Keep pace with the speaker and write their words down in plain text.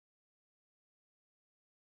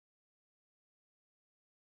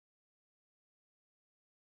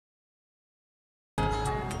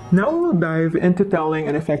Now we'll dive into telling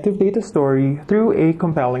an effective data story through a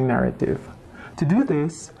compelling narrative. To do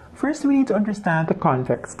this, first we need to understand the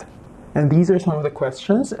context. And these are some of the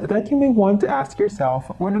questions that you may want to ask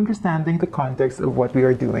yourself when understanding the context of what we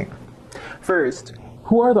are doing. First,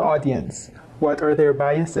 who are the audience? What are their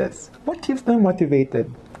biases? What keeps them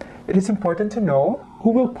motivated? It is important to know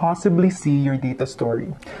who will possibly see your data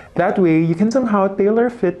story. That way, you can somehow tailor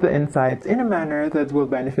fit the insights in a manner that will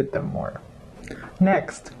benefit them more.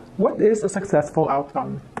 Next, what is a successful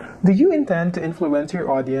outcome? Do you intend to influence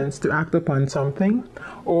your audience to act upon something?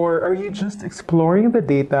 Or are you just exploring the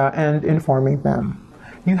data and informing them?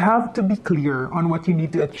 You have to be clear on what you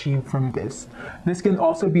need to achieve from this. This can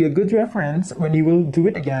also be a good reference when you will do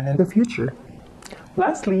it again in the future.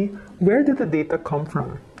 Lastly, where did the data come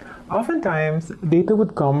from? Oftentimes, data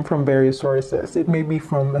would come from various sources. It may be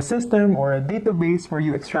from a system or a database where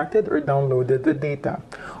you extracted or downloaded the data.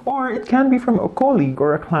 Or it can be from a colleague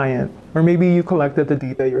or a client, or maybe you collected the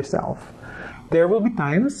data yourself. There will be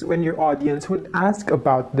times when your audience would ask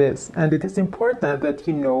about this, and it is important that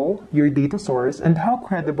you know your data source and how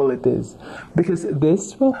credible it is, because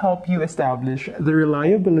this will help you establish the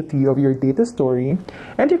reliability of your data story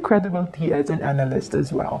and your credibility as an analyst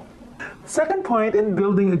as well. Second point in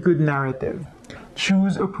building a good narrative,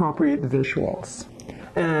 choose appropriate visuals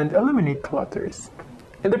and eliminate clutters.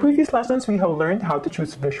 In the previous lessons, we have learned how to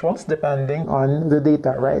choose visuals depending on the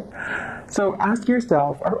data, right? So ask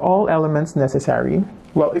yourself, are all elements necessary?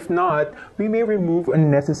 Well, if not, we may remove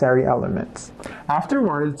unnecessary elements.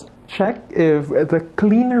 Afterwards, check if the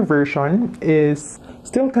cleaner version is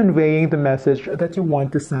still conveying the message that you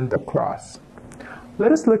want to send across.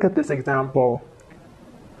 Let us look at this example.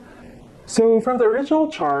 So from the original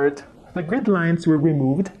chart, the grid lines were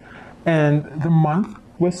removed and the month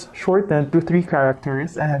was shortened to 3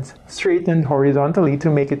 characters and straightened horizontally to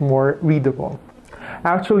make it more readable.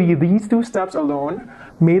 Actually, these 2 steps alone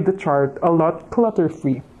made the chart a lot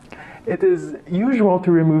clutter-free. It is usual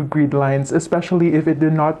to remove grid lines, especially if it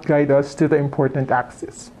did not guide us to the important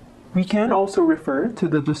axis. We can also refer to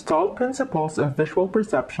the GESTALT principles of visual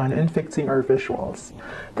perception in fixing our visuals.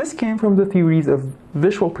 This came from the theories of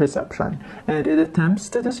visual perception, and it attempts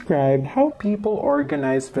to describe how people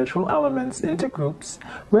organize visual elements into groups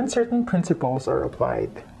when certain principles are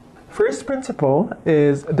applied. First principle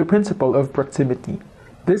is the principle of proximity.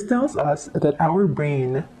 This tells us that our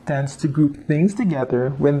brain tends to group things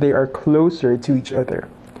together when they are closer to each other.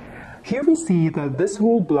 Here we see that this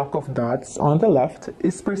whole block of dots on the left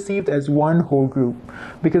is perceived as one whole group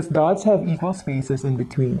because dots have equal spaces in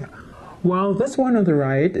between. While this one on the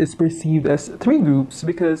right is perceived as 3 groups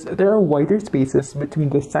because there are wider spaces between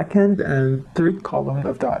the second and third column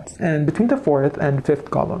of dots and between the fourth and fifth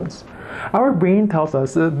columns. Our brain tells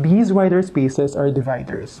us that these wider spaces are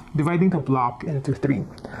dividers, dividing the block into 3,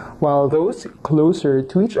 while those closer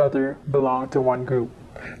to each other belong to one group.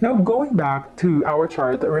 Now going back to our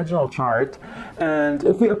chart, the original chart, and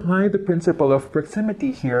if we apply the principle of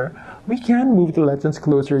proximity here, we can move the legends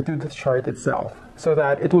closer to the chart itself so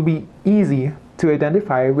that it will be easy to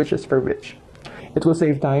identify which is for which. It will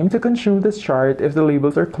save time to consume this chart if the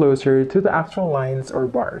labels are closer to the actual lines or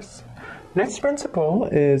bars. Next principle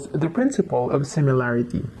is the principle of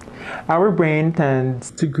similarity. Our brain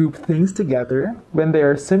tends to group things together when they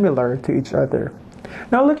are similar to each other.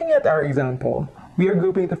 Now looking at our example, we are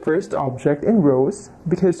grouping the first object in rows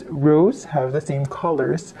because rows have the same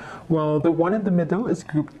colors, while the one in the middle is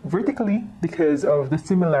grouped vertically because of the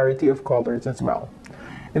similarity of colors as well.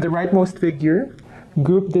 In the rightmost figure,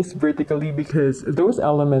 group this vertically because those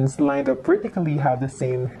elements lined up vertically have the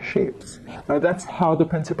same shapes. Now that's how the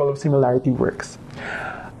principle of similarity works.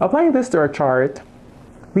 Applying this to our chart,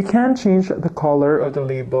 we can change the color of the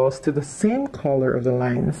labels to the same color of the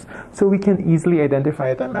lines so we can easily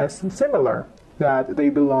identify them as similar, that they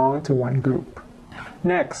belong to one group.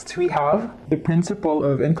 Next, we have the principle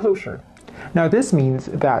of enclosure. Now this means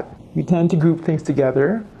that we tend to group things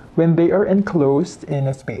together when they are enclosed in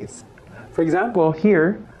a space. For example,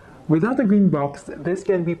 here, without the green box, this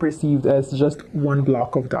can be perceived as just one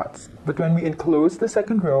block of dots. But when we enclose the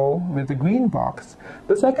second row with the green box,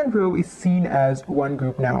 the second row is seen as one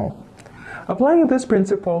group now. Applying this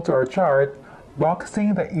principle to our chart,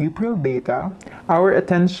 boxing the April data, our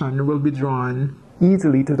attention will be drawn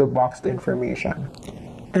easily to the boxed information.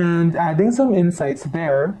 And adding some insights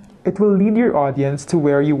there, it will lead your audience to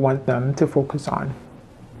where you want them to focus on.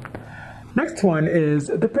 Next one is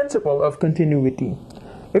the principle of continuity.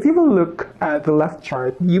 If you will look at the left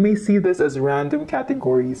chart, you may see this as random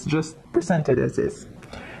categories just presented as is.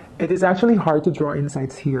 It is actually hard to draw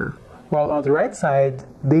insights here. while on the right side,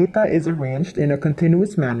 data is arranged in a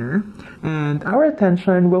continuous manner, and our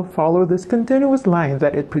attention will follow this continuous line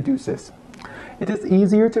that it produces. It is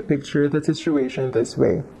easier to picture the situation this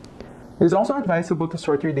way. It is also advisable to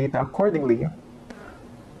sort your data accordingly,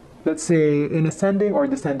 let's say in ascending or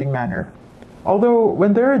descending manner. Although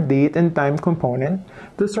when there are date and time component,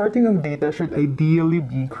 the sorting of data should ideally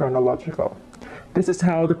be chronological. This is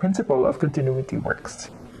how the principle of continuity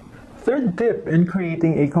works. Third tip in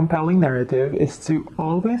creating a compelling narrative is to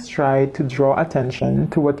always try to draw attention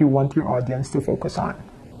to what you want your audience to focus on.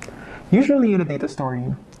 Usually in a data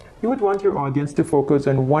story, you would want your audience to focus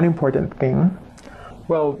on one important thing.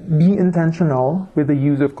 Well, be intentional with the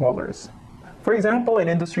use of colors. For example, in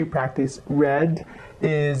industry practice, red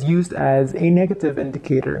is used as a negative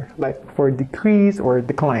indicator, like for decrease or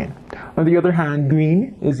decline. On the other hand,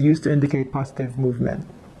 green is used to indicate positive movement.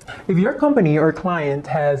 If your company or client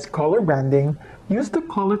has color branding, use the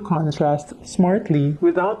color contrast smartly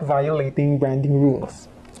without violating branding rules.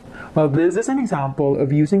 Well, this is an example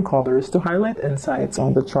of using colors to highlight insights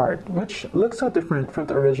on the chart, which looks so different from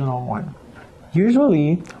the original one.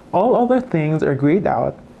 Usually, all other things are grayed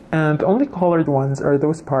out, and the only colored ones are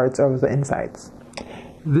those parts of the insights.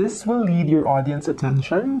 This will lead your audience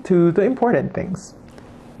attention to the important things.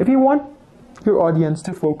 If you want your audience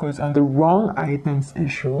to focus on the wrong items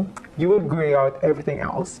issue, you will gray out everything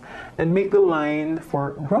else and make the line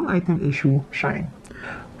for wrong item issue shine.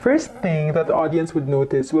 First thing that the audience would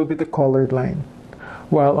notice will be the colored line.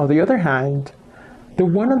 While on the other hand, the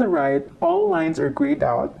one on the right, all lines are grayed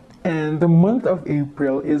out and the month of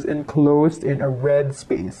April is enclosed in a red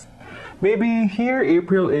space. Maybe here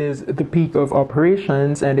April is the peak of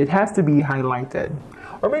operations and it has to be highlighted.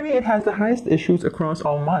 Or maybe it has the highest issues across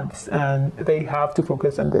all months and they have to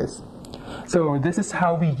focus on this. So this is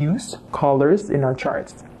how we use colors in our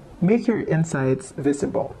charts. Make your insights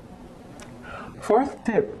visible. Fourth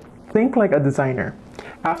tip, think like a designer.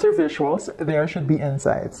 After visuals, there should be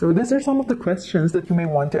insights. So these are some of the questions that you may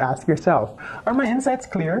want to ask yourself. Are my insights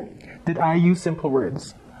clear? Did I use simple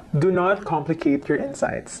words? Do not complicate your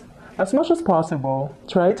insights. As much as possible,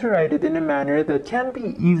 try to write it in a manner that can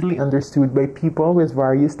be easily understood by people with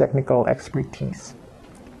various technical expertise.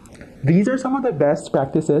 These are some of the best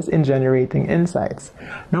practices in generating insights.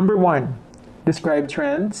 Number 1, describe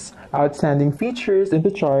trends, outstanding features in the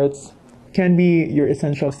charts, can be your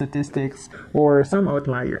essential statistics or some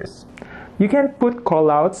outliers. You can put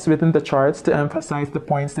callouts within the charts to emphasize the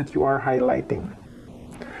points that you are highlighting.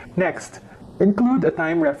 Next, include a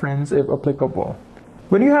time reference if applicable.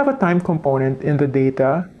 When you have a time component in the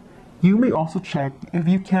data, you may also check if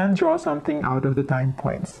you can draw something out of the time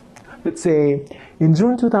points. Let's say in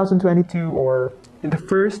June 2022 or in the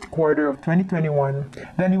first quarter of 2021,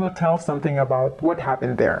 then you will tell something about what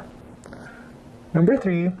happened there. Number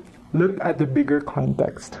 3, look at the bigger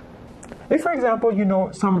context. If, for example, you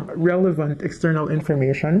know some relevant external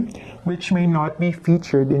information which may not be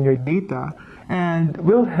featured in your data and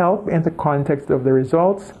will help in the context of the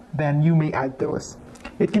results, then you may add those.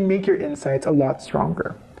 It can make your insights a lot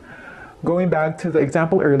stronger. Going back to the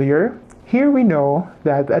example earlier, here we know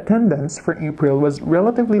that the attendance for April was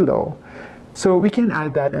relatively low, so we can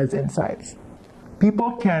add that as insights.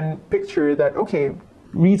 People can picture that, okay,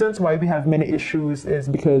 reasons why we have many issues is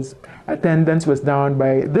because attendance was down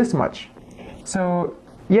by this much. So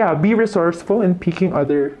yeah, be resourceful in picking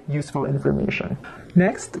other useful information.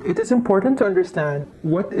 Next, it is important to understand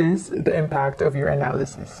what is the impact of your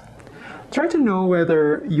analysis. Try to know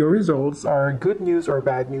whether your results are good news or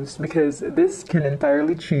bad news because this can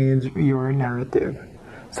entirely change your narrative.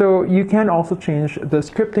 So you can also change the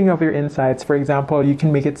scripting of your insights. For example, you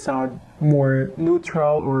can make it sound more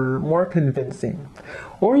neutral or more convincing.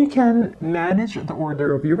 Or you can manage the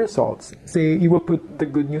order of your results. Say you will put the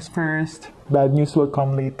good news first, bad news will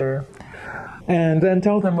come later, and then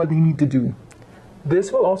tell them what they need to do.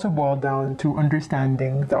 This will also boil down to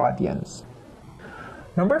understanding the audience.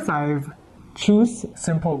 Number 5, choose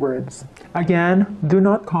simple words. Again, do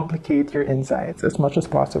not complicate your insights as much as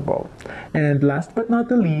possible. And last but not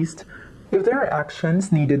the least, if there are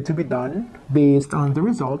actions needed to be done based on the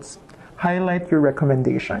results, highlight your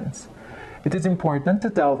recommendations. It is important to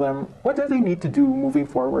tell them what do they need to do moving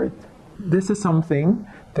forward. This is something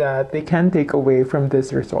that they can take away from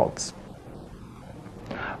these results.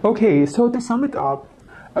 Okay, so to sum it up,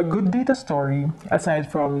 a good data story, aside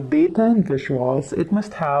from data and visuals, it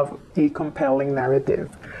must have a compelling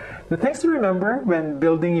narrative. The things to remember when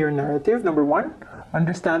building your narrative: number 1,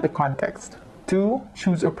 understand the context. 2,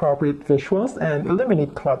 choose appropriate visuals and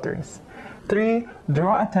eliminate clutters. 3,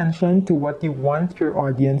 draw attention to what you want your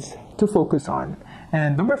audience to focus on.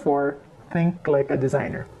 And number 4, think like a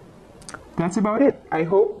designer. That's about it. I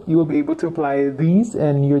hope you will be able to apply these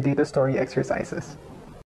in your data story exercises.